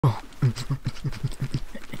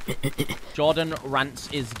Jordan rants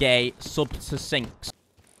is gay, sub to sinks.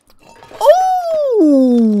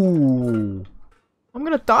 Oh! I'm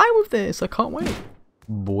gonna die with this. I can't wait.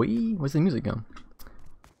 Boy, where's the music gone?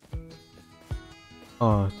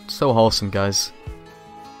 Oh, so wholesome, guys.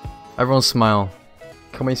 Everyone smile.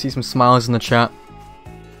 Can we see some smiles in the chat?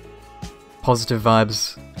 Positive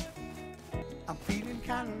vibes.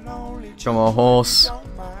 Got my horse.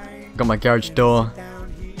 Got my garage door.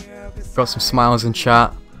 Got some smiles in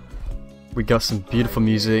chat. We got some beautiful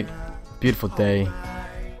music. Beautiful day.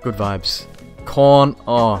 Good vibes. Corn.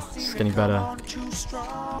 Oh, it's getting better.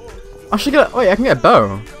 I should get. Wait, I can get a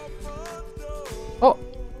bow. Oh,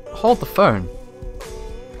 hold the phone.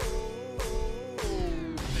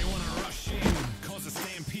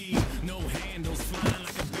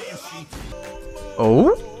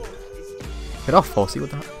 Oh? Get off, Horsey,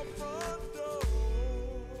 what the hell?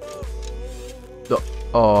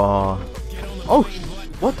 Oh. Oh,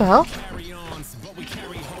 what the hell?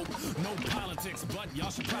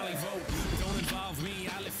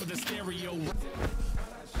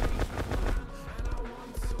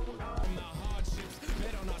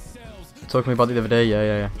 Talking to me about the other day,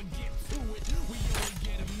 yeah.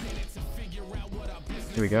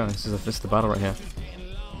 Here we go, this is the battle right here.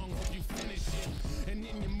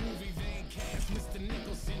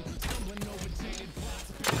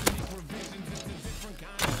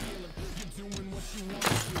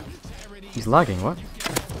 He's lagging, what?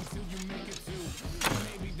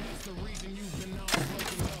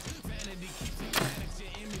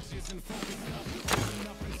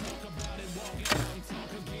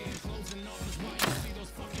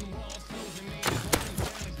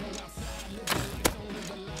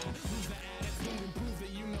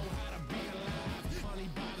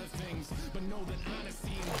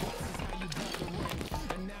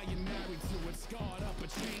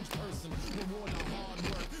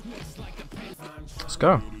 Let's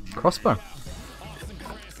go. Crossbow.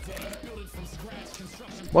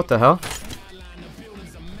 What the hell?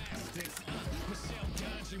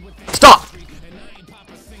 Stop!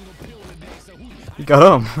 You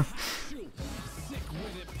got him.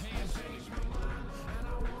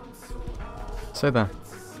 Say that.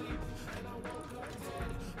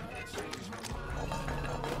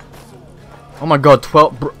 Oh my god,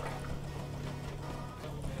 12. I'm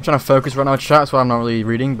trying to focus right now, chat, so I'm not really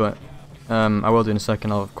reading, but I will do in a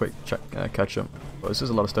second. I'll have a quick check, catch up. But this is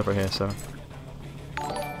a lot of stuff right here, so.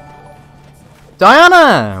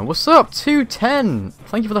 Diana! What's up? 210!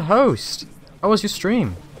 Thank you for the host. How was your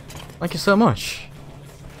stream? Thank you so much.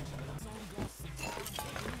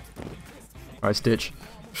 Alright, Stitch.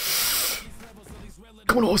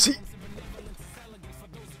 Come on, horsey!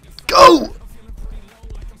 Go!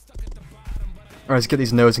 Alright, let's get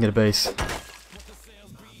these nodes and get a base.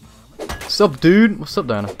 What's up, dude? What's up,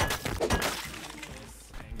 Diana?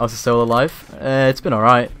 How's the solo life? It's been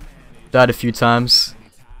alright. Died a few times.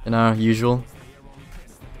 You know, usual.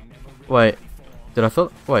 Wait.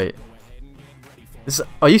 Wait.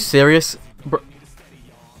 Are you serious? Bro,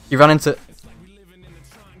 you ran into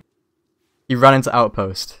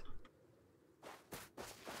Outpost.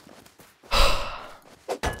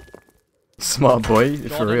 Smart boy,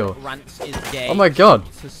 for real. Oh my god.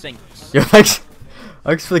 Yo,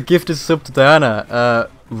 thanks for the gifted sub to Diana.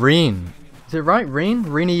 Reen. Is it right, Reen?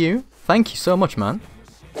 Reenie you? Thank you so much, man.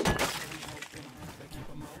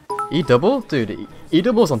 E-double? Dude,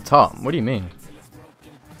 E-double's on top. What do you mean?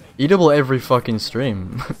 E-double every fucking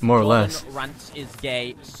stream, more or less. Is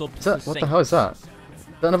that, what the hell is that?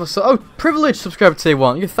 Oh, Privilege subscribed to tier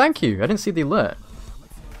 1. Yeah, thank you. I didn't see the alert.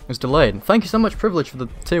 It was delayed. Thank you so much, Privilege, for the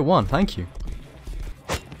tier 1. Thank you.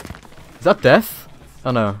 Is that Death?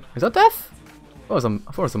 Oh no. Is that Death? I thought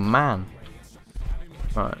it was a man.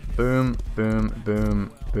 Alright. Boom, boom,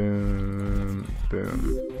 boom, boom,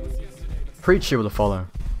 boom. Preacher with a follow.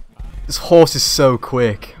 This horse is so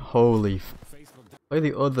quick. Holy f. Look at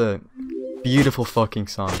the other beautiful fucking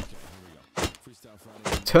song.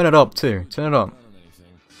 Turn it up too. Turn it up.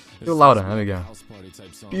 Do it louder. There we go.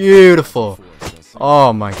 Beautiful.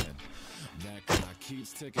 Oh my.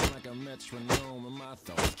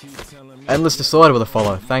 Endless Disorder with a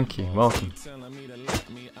follow. Thank you. Welcome.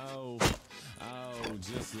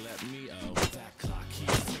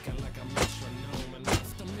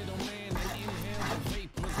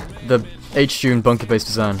 The H-June bunker based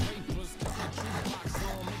design.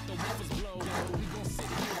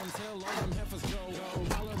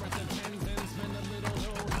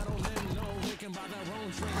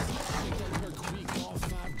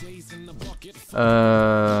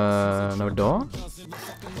 No door?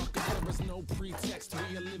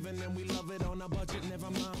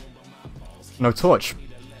 No torch.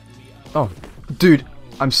 Oh, dude,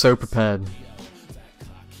 I'm so prepared.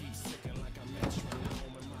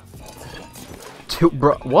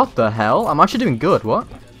 Bro, what the hell? I'm actually doing good, what?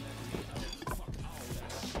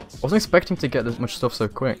 Wasn't expecting to get this much stuff so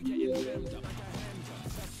quick. The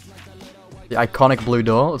iconic blue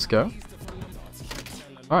door, let's go.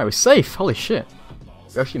 Alright, we're safe, holy shit.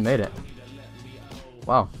 We actually made it.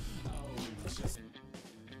 Wow.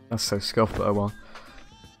 That's so scuffed, but oh well.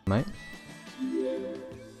 Mate.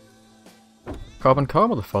 Carbon car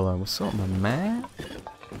with a follow. What's up, my man?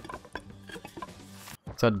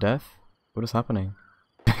 Is that death? What is happening?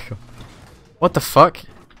 What the fuck?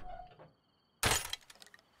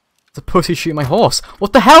 It's a pussy shooting my horse.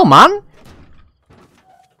 What the hell, man?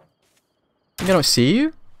 I don't see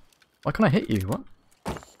you? Why can't I hit you? What?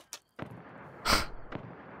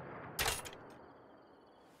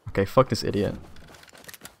 Okay, fuck this idiot.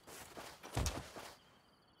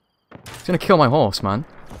 He's gonna kill my horse, man.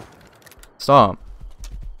 Stop.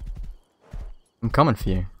 I'm coming for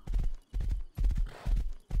you.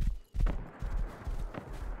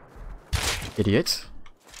 Idiot.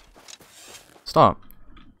 Stop.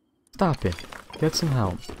 Stop it. Get some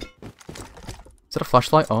help. Is that a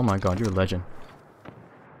flashlight? Oh my god, you're a legend.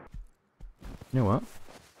 You know what?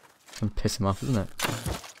 It's gonna piss him off, isn't it?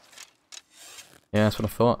 Yeah, that's what I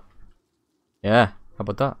thought. Yeah, how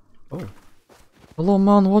about that? Oh. Hello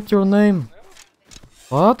man, what's your name?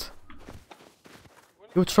 What?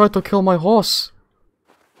 You tried to kill my horse.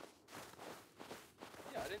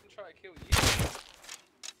 Yeah, I didn't try to kill you.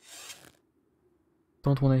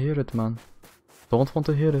 Don't wanna hear it, man. Don't want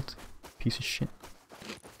to hear it. Piece of shit.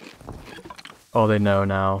 Oh, they know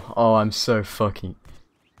now. Oh, I'm so fucking...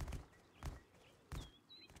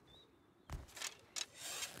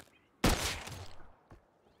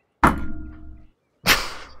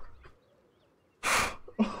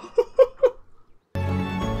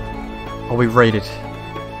 Are we raided?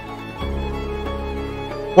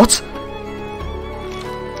 What?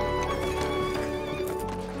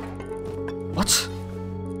 What?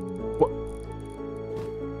 What?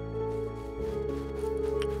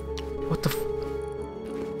 What the f...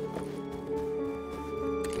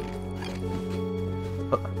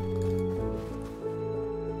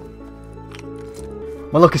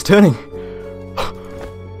 My luck is turning.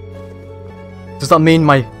 Does that mean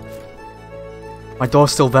my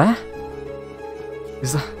door's still there?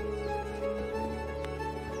 Is that...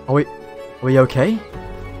 Are we okay?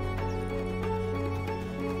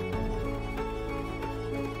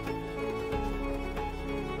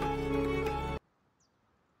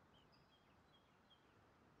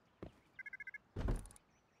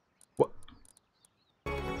 What?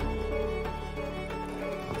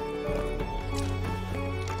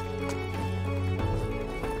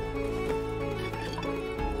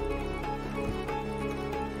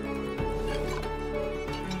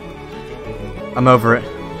 I'm over it.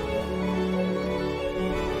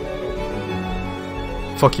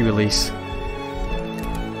 Fuck you, Elise.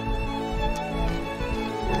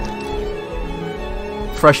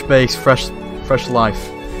 Fresh base, fresh life.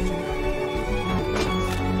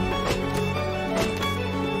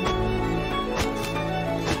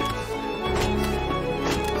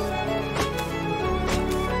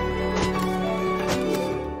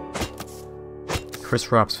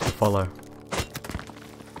 Chris Raps for the follow.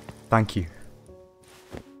 Thank you.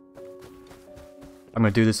 I'm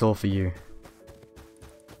gonna do this all for you.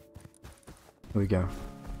 Here we go.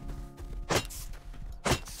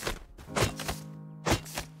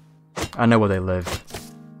 I know where they live.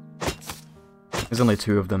 There's only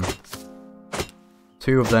 2 of them.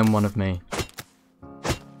 2 of them, 1 of me.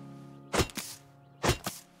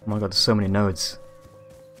 Oh my god, there's so many nodes.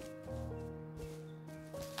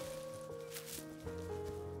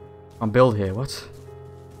 I'm build here, what?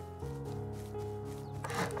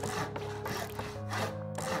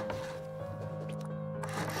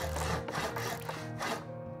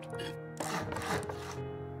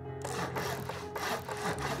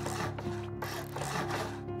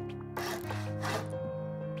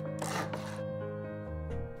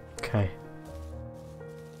 Okay.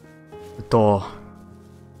 The door.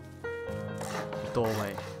 The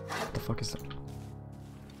doorway. What the fuck is that?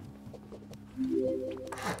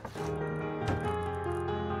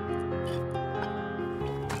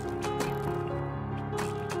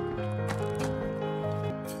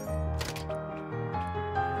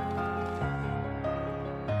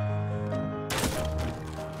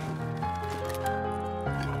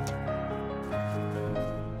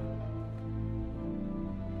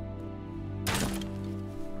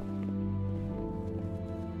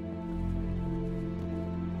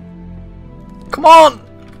 Come on!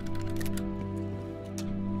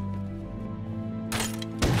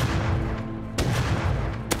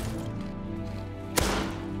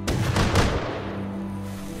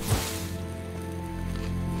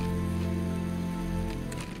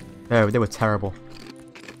 They were terrible.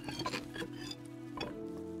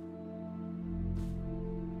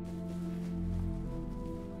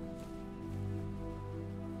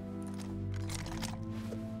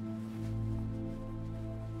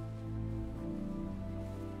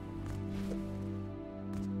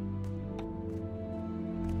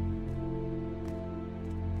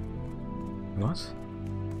 What?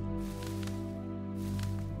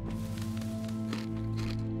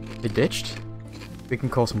 They ditched? We can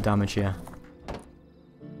cause some damage here.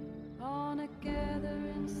 On a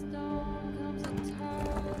gathering storm comes a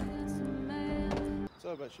tiresome man.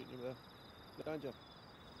 Sorry about shooting you there. Behind you.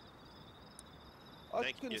 I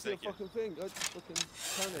Thank couldn't you, see a thank you. fucking thing. I just fucking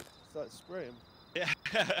panicked, started spraying. Yeah.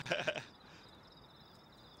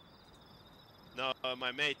 No,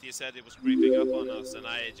 my mate, he said he was creeping up on us, and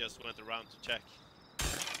I just went around to check.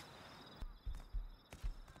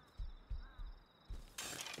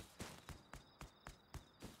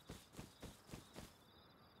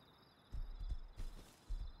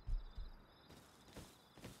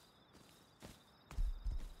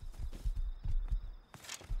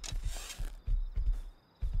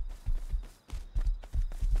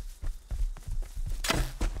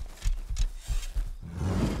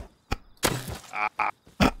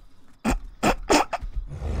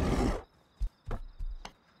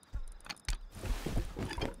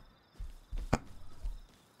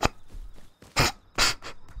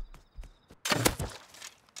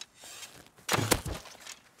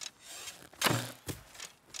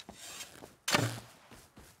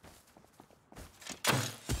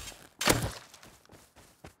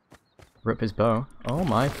 Rip his bow. Oh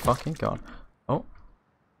my fucking god. Oh.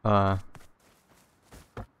 Uh.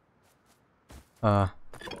 Uh.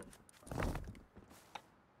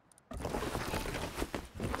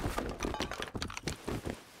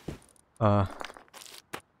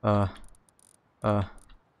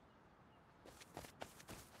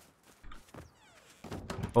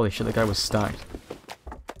 Holy shit, the guy was stacked.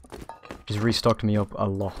 Just restocked me up a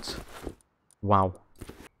lot. Wow.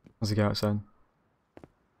 There's a guy outside.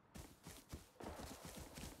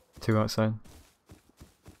 2 outside.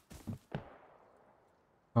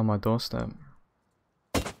 On my doorstep.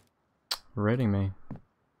 Raiding me.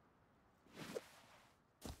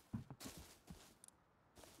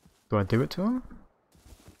 Do I do it to him?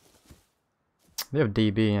 They have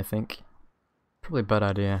DB, I think. Probably a bad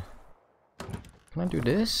idea. Can I do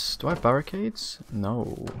this? Do I have barricades?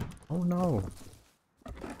 No. Oh no.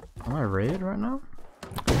 Am I raided right now?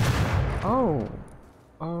 Oh.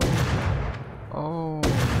 Oh. Oh.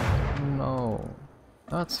 No.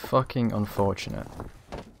 That's fucking unfortunate.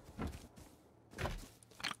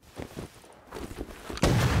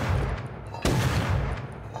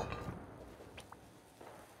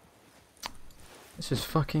 This is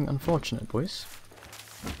fucking unfortunate, boys.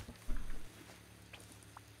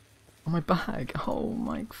 Oh, my bag! Oh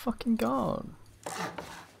my fucking god!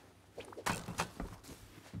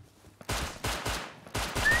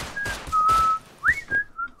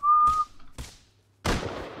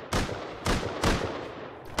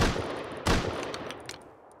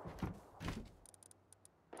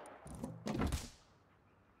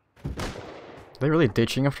 Are they really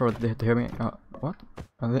ditching after they hear me? What?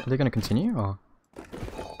 Are they gonna continue, or?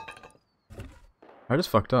 I just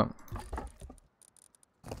fucked up.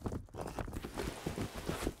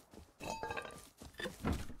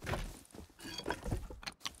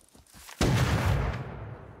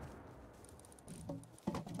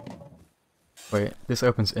 Wait, this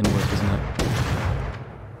opens inwards, doesn't it?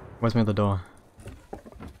 Where's my other door?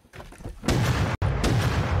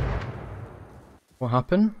 What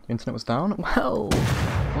happened? The internet was down? Well,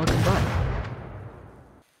 welcome back.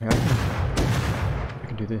 Yeah, I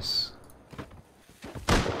can do this.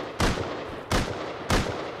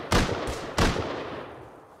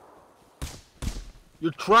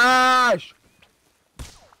 You're trash!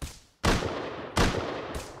 I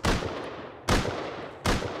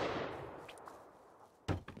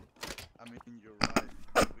mean, you're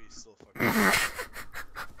right. We still fucking.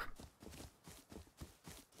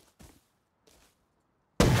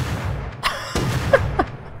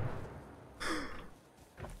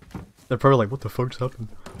 They're probably like, what the fuck's happened?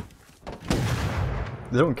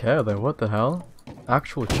 They don't care though, what the hell?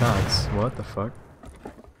 Actual chats, what the fuck?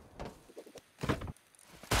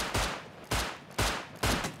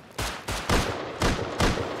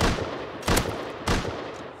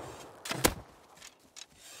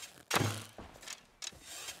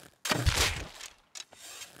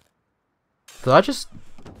 Did I just...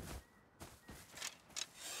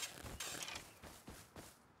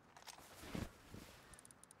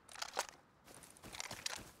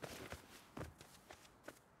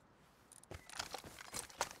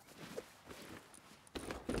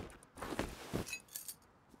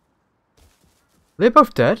 They're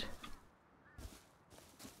both dead?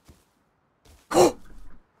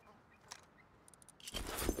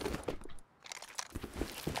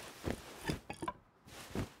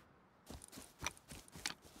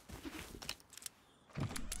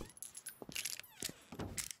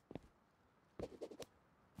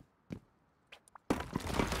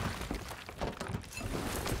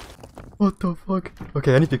 What the fuck?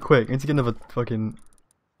 Okay, I need to be quick. I need to get another fucking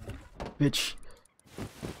bitch.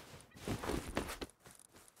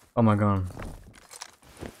 Oh my god.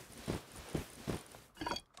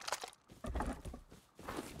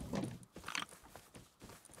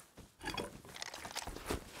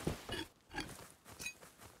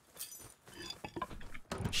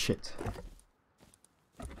 Shit.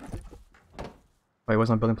 Wait, where's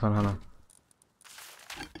my building plan, Hannah?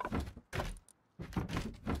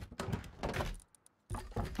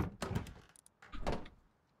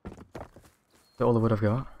 Is that all the wood I've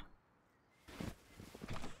got?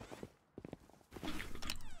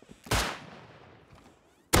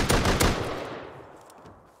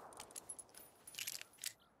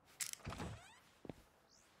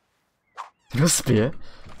 Your spear?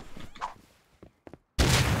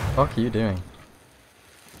 What are you doing?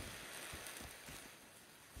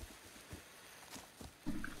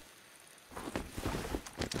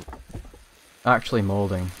 Actually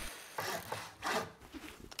molding.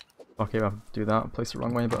 Okay, I'll do that. Placed the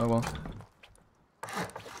wrong way, but oh well.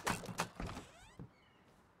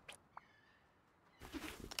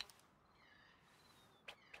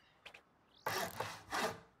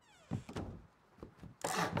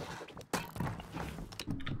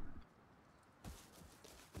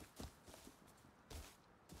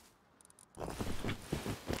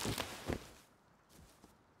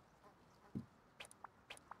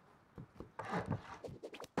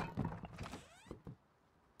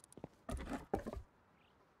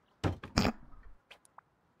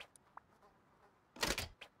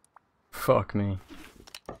 Fuck me.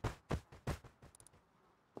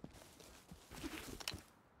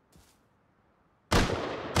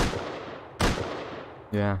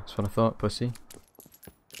 Yeah, that's what I thought, pussy.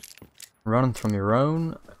 Running from your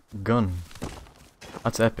own gun.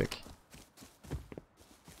 That's epic.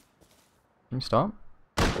 Can you stop?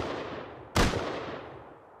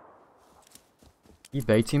 You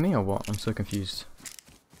baiting me or what? I'm so confused.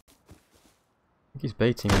 I think he's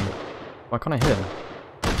baiting me. Why can't I hit him?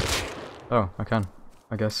 Oh, I can,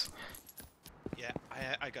 I guess. Yeah,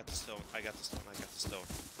 I got the stone. I got the stone. I got the stone.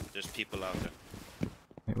 There's people out there.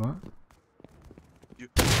 Wait, what? You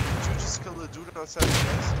just kill the dude outside the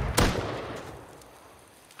nest?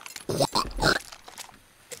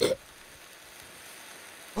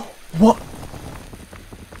 What?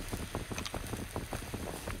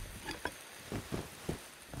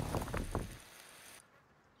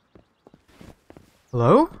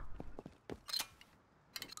 Hello?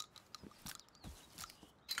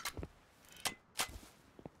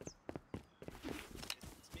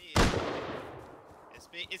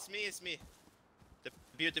 It's me. The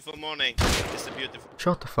beautiful morning. It's the beautiful.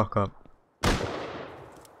 Shut the fuck up.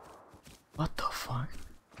 What the fuck?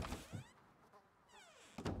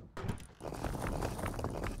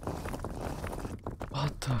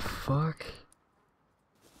 What the fuck?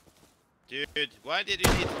 Dude, why did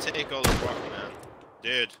you need to take all the rock, man?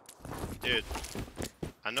 Dude.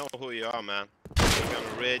 I know who you are, man. We're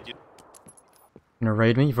gonna raid you. Gonna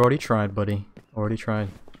raid me? You've already tried, buddy. Already tried.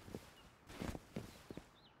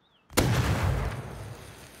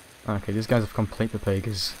 Okay, these guys have complete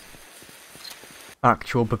papagas.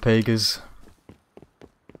 Actual papagas.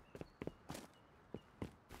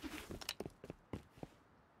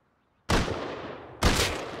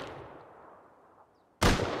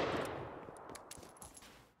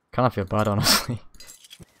 Kinda feel bad, honestly.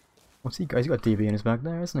 What's he got? He's got a DB in his bag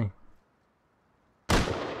there, isn't he?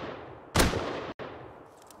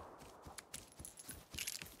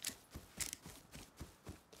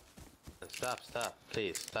 Stop,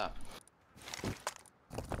 please, stop.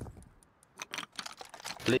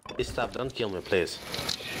 Please stop, don't kill me, please.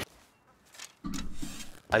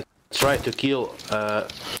 I tried to kill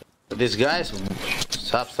these guys.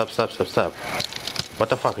 Stop. What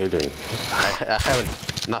the fuck are you doing? I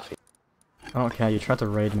haven't, nothing. I don't care, you tried to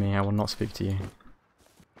raid me, I will not speak to you.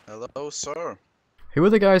 Hello, sir. Who were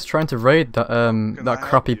the guys trying to raid that that I crappy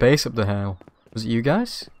help you? base up the hill? Was it you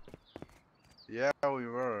guys? Yeah, we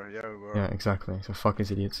were. Yeah, exactly. So fuck these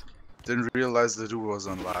idiots. Didn't realize the dude was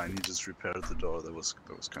online. He just repaired the door. That was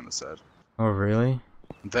kind of sad. Oh really?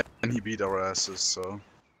 Then he beat our asses. So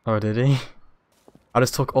Oh, did he? I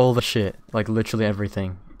just took all the shit, like literally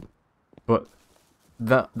everything. But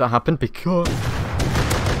that happened because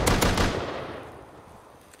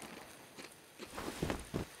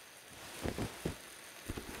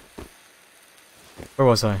Where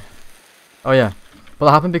was I? Oh yeah. Well,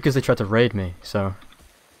 that happened because they tried to raid me, so...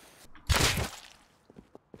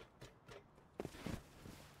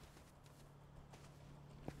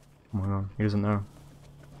 Oh my god, he doesn't know.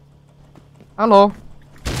 Hello?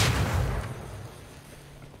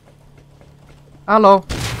 Hello?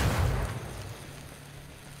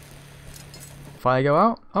 Fire go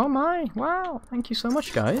out? Oh my, wow, thank you so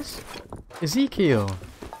much guys. Ezekiel.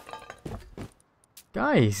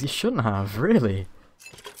 Guys, you shouldn't have, really.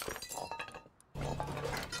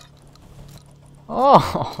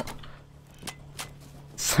 Oh!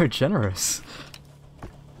 So generous.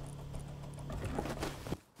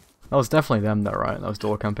 That was definitely them though, right? That was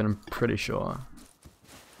door camping, I'm pretty sure.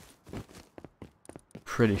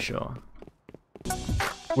 Pretty sure.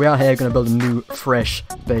 We are here gonna build a new, fresh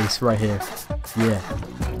base right here. Yeah.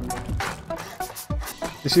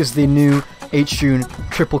 This is the new H-Tune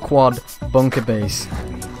triple quad bunker base.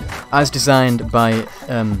 As designed by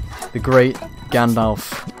the great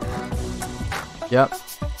Gandalf. Yep.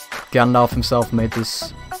 Gandalf himself made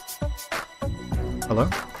this. Hello?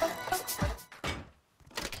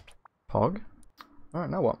 Pog? Alright,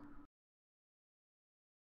 now what?